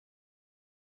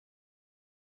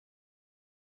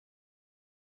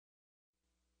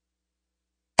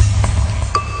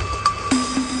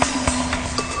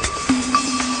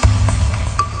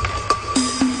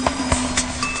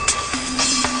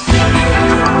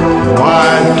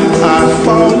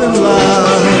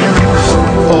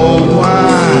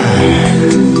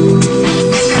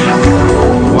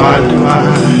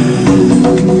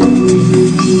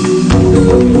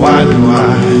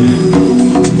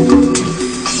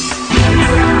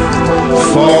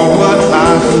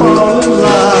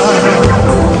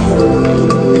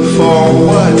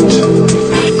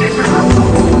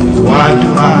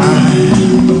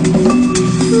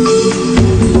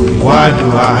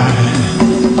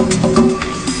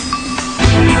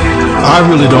I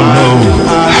really don't know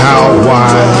how,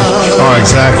 why, or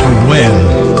exactly when,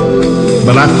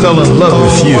 but I fell in love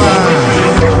with you.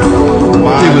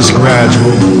 It was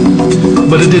gradual,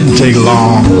 but it didn't take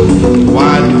long.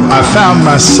 I found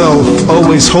myself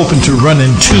always hoping to run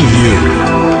into you,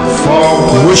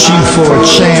 wishing for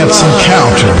chance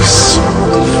encounters.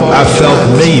 I felt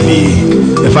maybe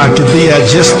if I could be at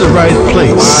just the right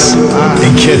place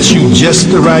and catch you just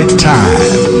the right time,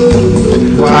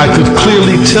 I could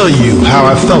clearly tell you how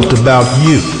I felt about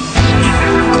you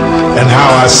and how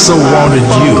I so wanted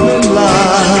you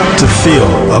to feel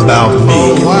about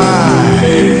me.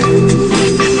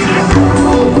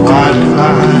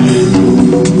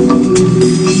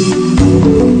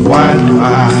 Why do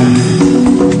I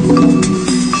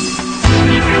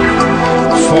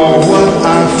for what I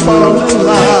fall in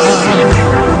love?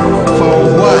 For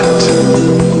what?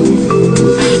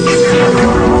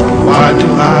 Why do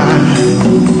I?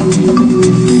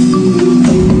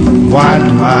 Why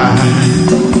do I?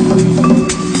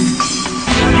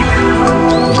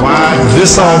 Why?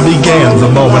 This all began the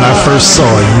moment I first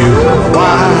saw you.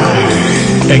 Why?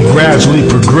 And gradually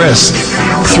progressed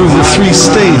through the 3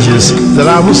 stages that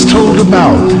I was told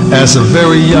about as a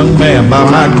very young man by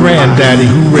my granddaddy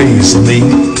who raised me.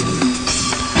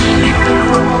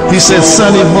 He said,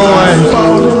 "Sonny boy,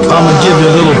 I'm gonna give you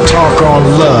a little talk on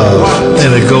love,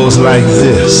 and it goes like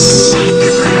this.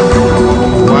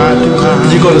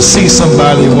 You're gonna see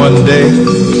somebody one day,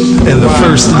 and the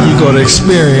first thing you're gonna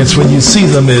experience when you see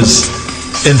them is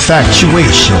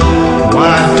infatuation.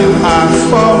 Why do I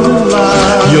fall in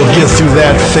love? You'll get through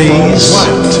that phase.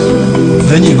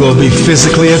 Then you're going to be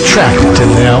physically attracted to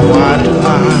them. Why do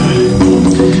I?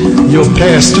 You'll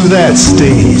pass through that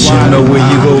stage. You know where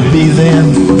you're going to be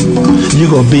then? You're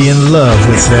going to be in love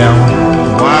with them.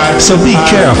 So be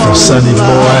careful, sonny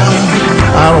boy.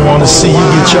 I don't want to see you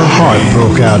get your heart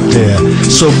broke out there.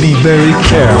 So be very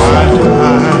careful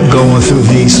going through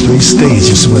these 3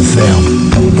 stages with them.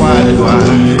 Why do I?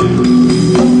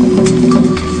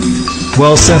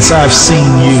 Well, since I've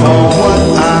seen you,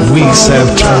 weeks have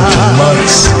turned to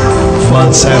months,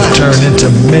 months have turned into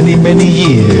many, many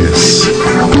years.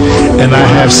 And I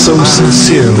have so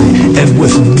sincerely and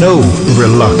with no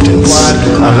reluctance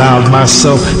allowed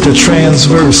myself to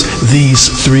transverse these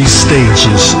 3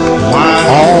 stages,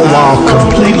 all while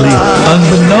completely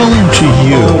unbeknown to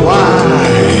you.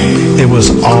 It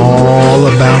was all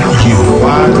about you.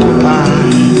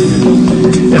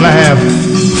 And I have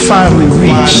finally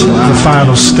reached the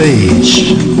final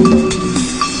stage,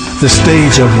 the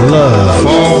stage of love.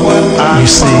 You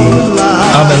see,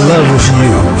 I'm in love with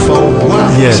you,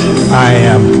 yet I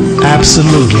am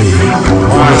absolutely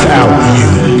without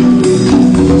you.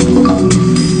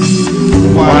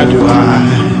 Why do I?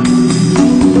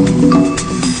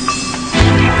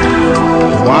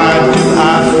 Why do I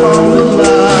fall in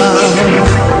love?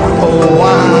 Oh,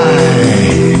 why?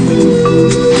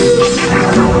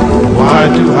 Why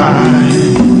do I?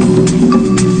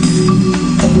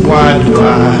 Why do I?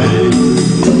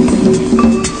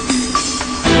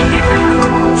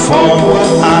 For what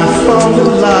I fall in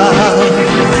love?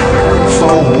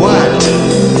 For what?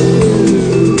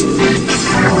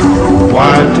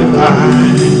 Why do I?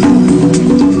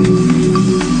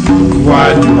 Why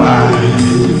do I?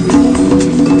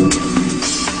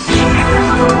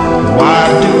 Why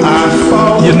do I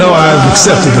fall? You know, I've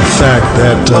accepted the fact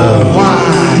that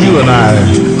you and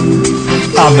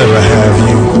I'll never have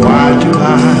you. Why do I?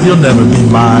 You'll never be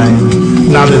mine,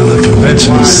 not in the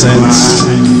conventional sense.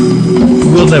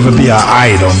 We'll never be our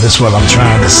item, that's what I'm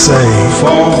trying to say.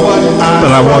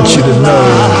 But I want you to know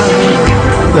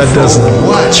that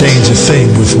doesn't change a thing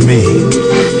with me.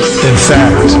 In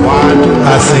fact,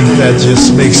 I think that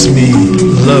just makes me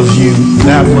love you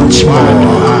that much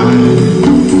more.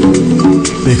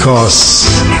 Because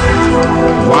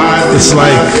it's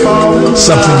like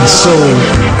something so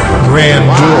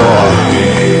grandeur,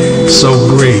 so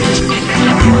great.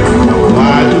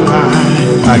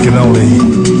 I can only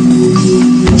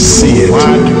see it.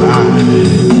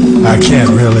 I can't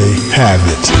really have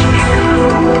it.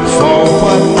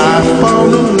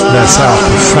 That's how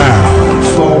profound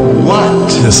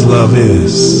this love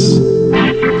is.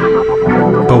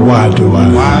 But why do I?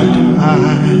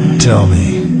 Tell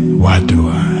me, why do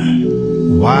I?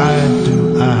 Why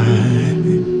do I?